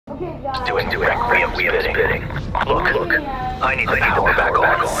Doing Requiem's bidding. Look, I need the power back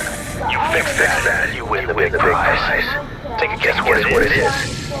on. You fix that, you win the big prize. Take a guess what it is.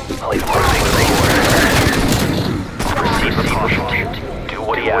 I'll even put receive the caution. Do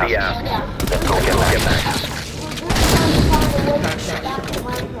what he asks. Then go get that.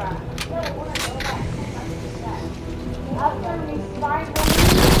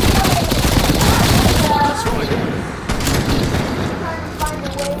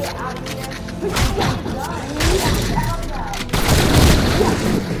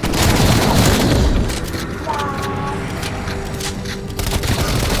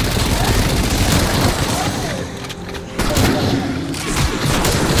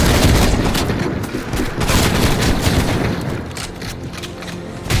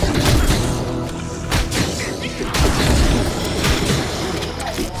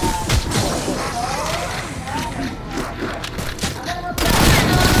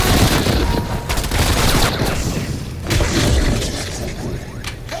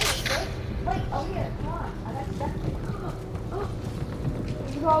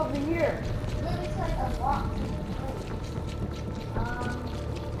 Over here.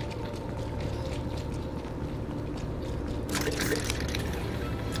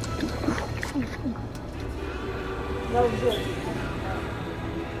 No good.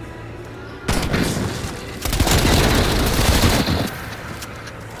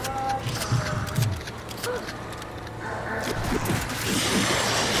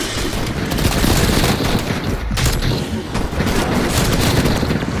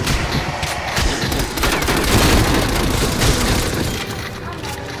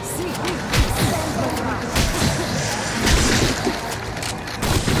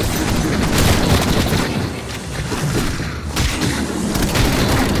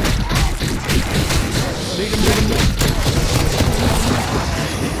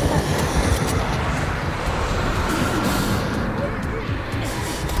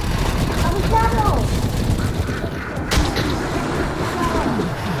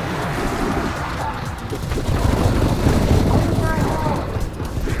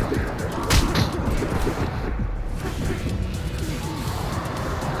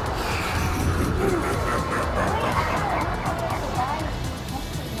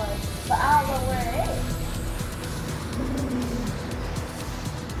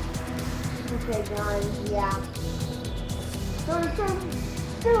 Okay, guys, yeah. So I'm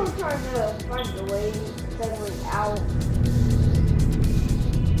still trying to find a way to segue out.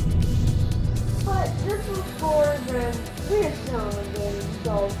 But this was for the previous game,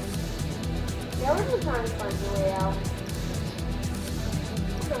 so yeah, we're just trying to find a way out.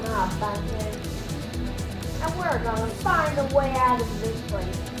 We're gonna hop back in. And we're gonna find a way out of this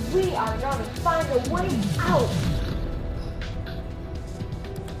place. We are gonna find a way out!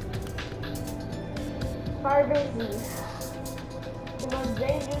 Firebase is the most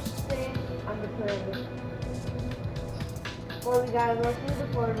dangerous thing on the planet. Well, we gotta go through the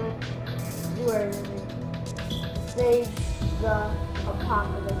portal, do everything, save the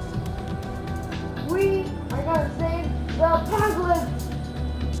apocalypse. We are gonna save the apocalypse!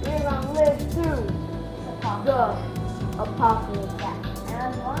 We're gonna live through the apocalypse.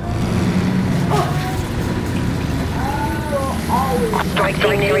 Strike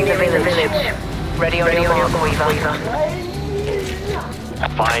team nearing the village. Ready on your mark, Weaver.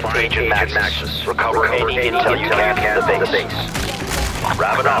 Find Agent Maxis. Recover any intel you can from the base.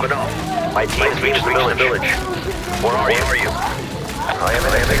 Wrap it up. My team's reached the village. Where are you? I am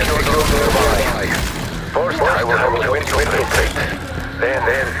in a secure group nearby. First, I will help you infiltrate.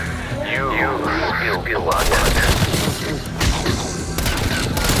 Then, you spill blood.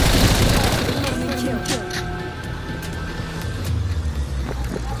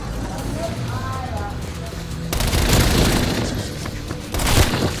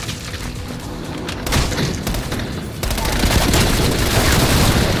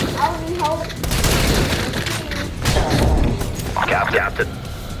 Captain,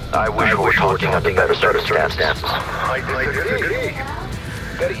 I wish we were talking under better circumstances. I disagree.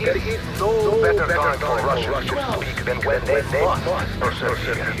 There is no better time for Russians to speak than when they must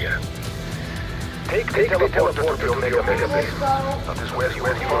persevere here. Take the teleporter to your Omega base. That is where you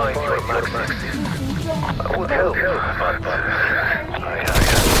will find your Maxis. I would help, but I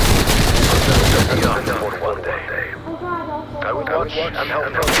have enough for one day. I would watch and help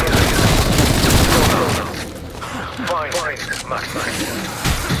from here. Find Maxis.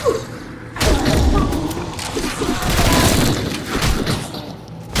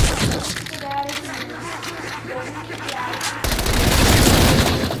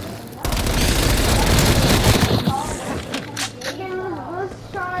 Let's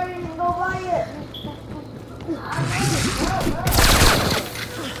try Go.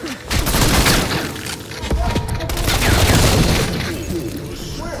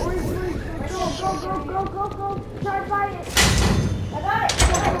 Try to fight it. I got it.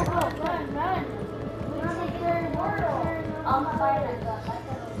 Go. Run. We don't take very mortal. I'm fighting.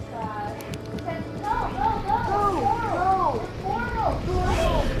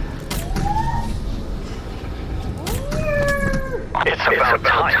 It's about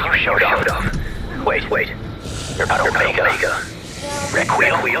time you showed up. Wait. You're not Omega.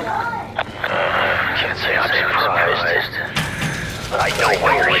 Requiem? Can't say I'm surprised. But I know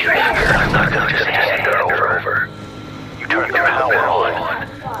why you're here. I'm not gonna just hand her over. You turned your power on.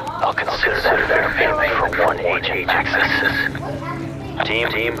 I'll consider that fair payment for one agent access.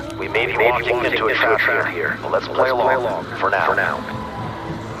 Team, we may be walking into a trap here. But let's play along for now.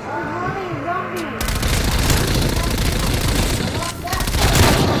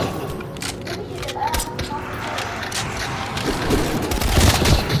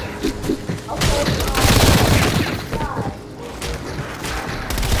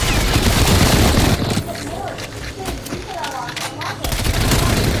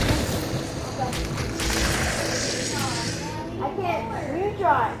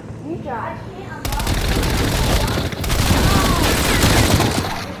 You try.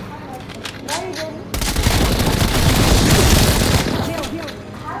 No, you didn't.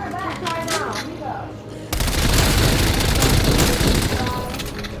 Try now. You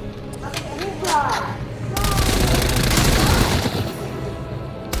try.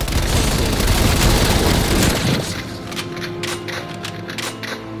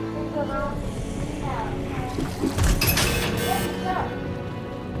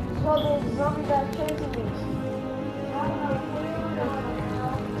 So there's zombies that are chasing me.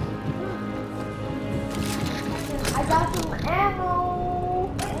 I got some ammo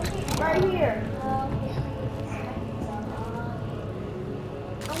right here.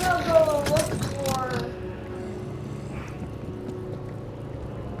 I'm gonna go look for.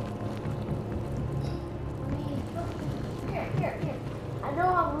 Here. I know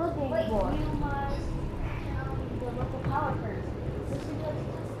what I'm looking for. You must the local power first.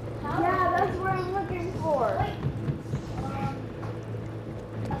 Yeah, that's what I'm looking for. Wait.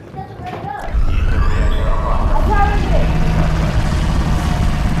 I think that's where to go. I found it.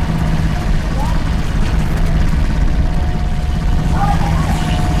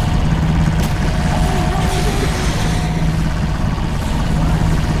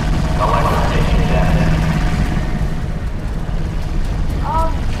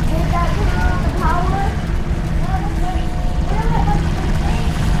 Did that turn on the power?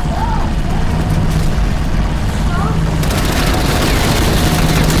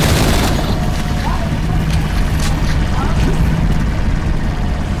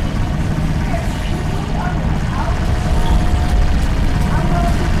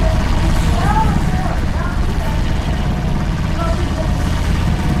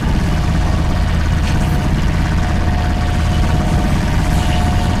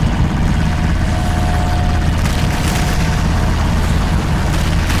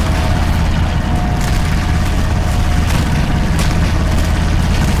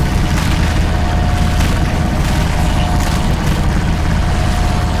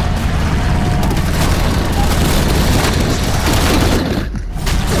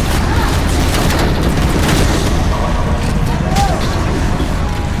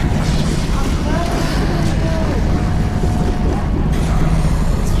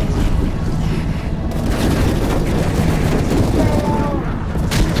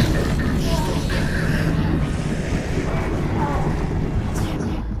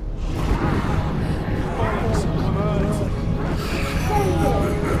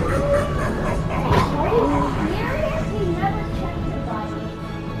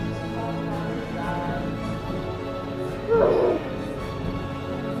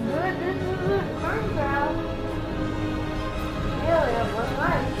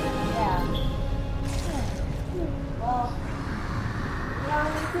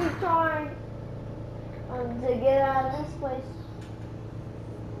 Keep trying to get out of this place.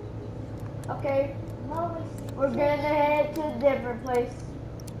 Okay, we're gonna head to a different place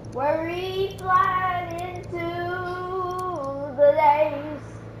where we fly into the days.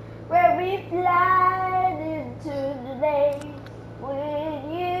 Where we fly into the days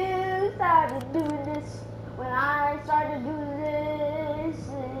when you started doing this. When I started doing this,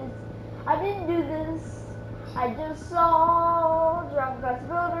 I didn't do this. I just saw drunk ass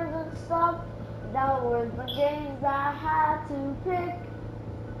builders and stuff. That was the games I had to pick.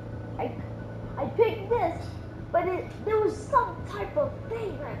 I picked this, but there was some type of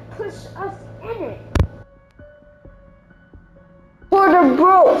thing that pushed us in it.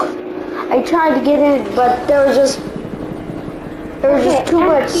 broke. I tried to get in, but there was just too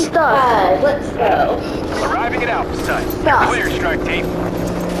much stuff. Let's go. Arriving at Alpha Site. Stuff. Clear, strike team.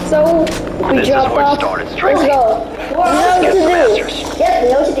 So we This is jump where it up. started. Let's Strike team. go. We know what Get the to masters. Yep, we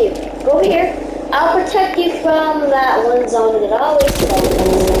know what to do. Go over here. I'll protect you from that one zombie that always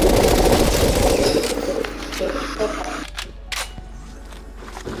spawns. Okay.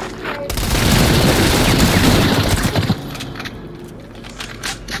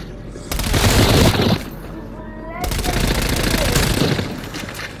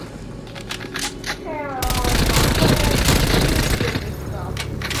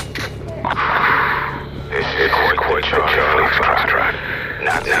 This is quite Charlie Foxtrot.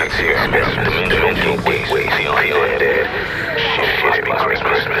 Not here. Dimensional gateway. Feeling dead. Shit,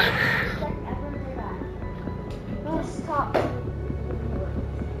 Christmas. No, stop.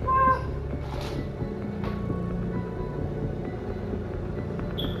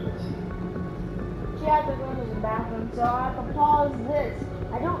 She had to go to the bathroom, so I have to pause this.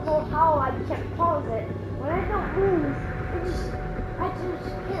 I don't know how I can't pause it. When I don't move, I just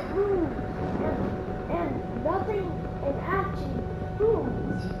can't move. And nothing in action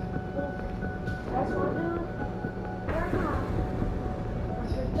moves. That's what I do. Right now. I'm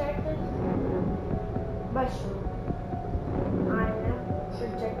protected. Mushroom. I am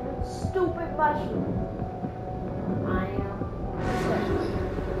protected. Stupid mushroom. I am protected.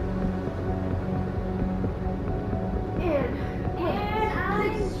 And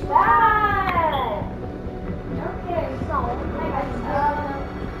I'm bad. Okay, so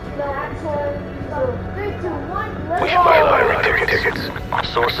that's so 3, 2, 1, let's We should go. buy tickets.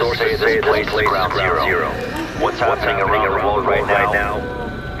 Sources say this place is ground zero. What's happening around the world right now?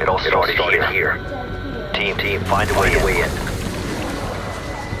 It all started here. Team, find a way in.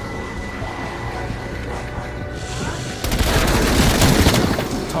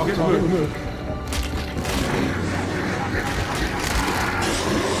 Target moved.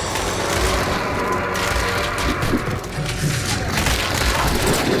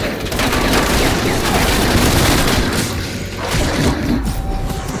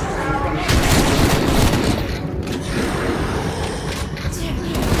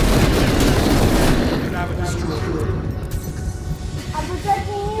 I'm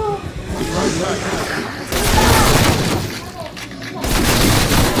protecting you.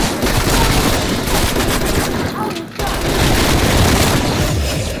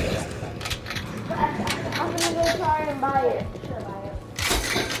 I'm gonna go try and buy it.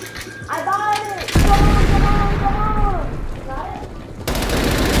 I bought it! Come on! You got it?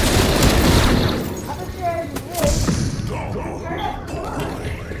 I'm sure you did.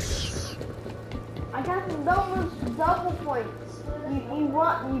 I got some double points.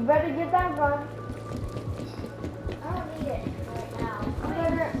 You better get that gun. I don't need it right now.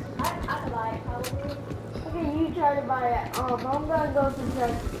 I can buy it probably. Okay, you try to buy it. I'm gonna go to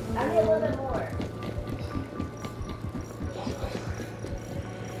check. I need a little bit more.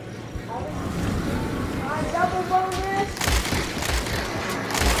 My double bonus.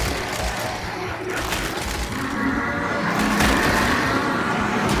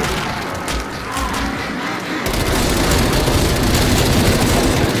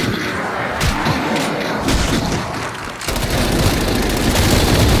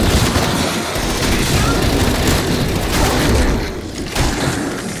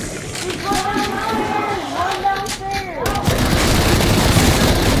 One downstairs.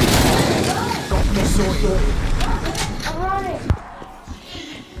 Don't be so